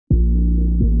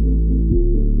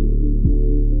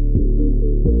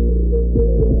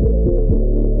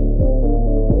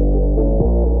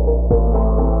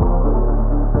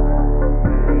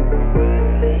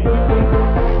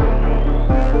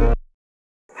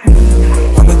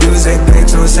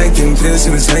don't take them pills,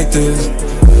 you don't take this.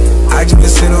 I just been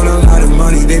sitting on a lot of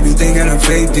money, they be thinking I'm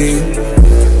faked it.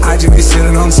 I just be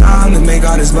sitting on time to make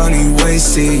all this money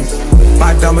wasted.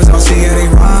 My diamonds all see it, they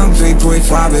rhyme,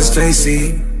 3.5 is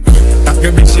facey. I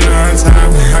could be chillin' on time,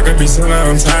 I could be chillin'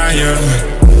 on time, yeah.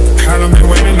 I done been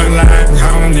waiting a lot,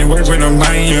 I only work with a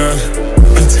mind, yeah.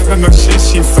 I tell her no shit,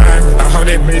 she fine, I hope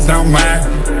that bitch don't mind.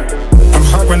 I'm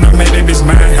hoping I made that bitch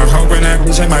mine, I'm hoping that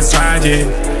bitch at my side, yeah.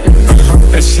 I hope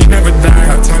that she never die,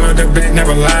 I tell her that bitch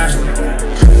never lie.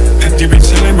 After you been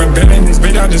chillin', rebelling, this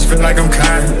bitch, I just feel like I'm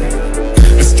kind.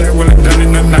 Instead, what I done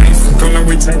in the knife, girl,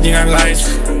 we taking her life.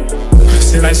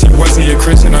 She like she wasn't a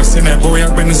Christian, I seen that boy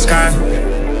up in the sky.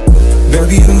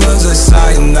 Baby, you love's a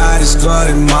cyanide, it's blood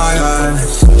in my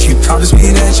eyes. You promised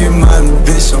me that you're my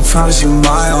bitch, I promise you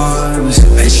my arms.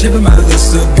 They shipping my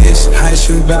list, little bitch, I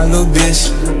shoot about little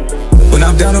bitch. When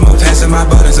I'm down, I'm passing my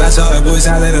buttons, I tell the boys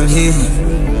I let them hit.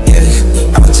 Yeah,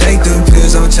 I'ma take them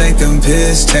pills, I'ma take them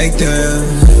pills, take them.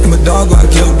 I'm a dog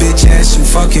like your bitch ass, you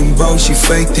fucking broke, she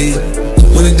faked it.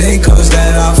 When the day comes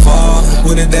that I fall,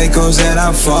 when the day comes that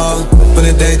I fall, when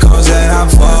the day comes that I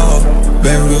fall,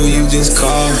 baby, will you just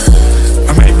call?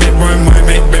 I make big boy money,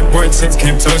 make big boy text,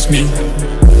 can't touch me.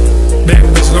 Bad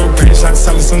bitch, little bitch, I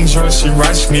tell her some drugs, she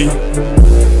rush me.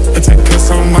 I take her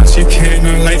so much, she can't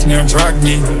unlace me or drug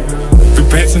me. We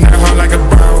passing that hard like a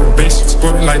ball, bitch,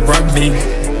 sporting like rugby.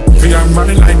 We are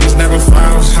running like this, never fall,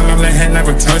 I love that hand,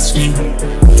 never touch me.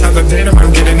 Tell the day that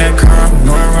I'm getting that car,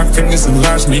 know how my fitness and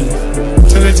loves me.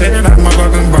 Till the day that I'm up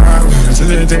and involved, till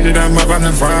the day that I'm up and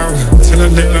involved, till the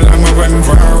day that I'm up and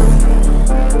involved.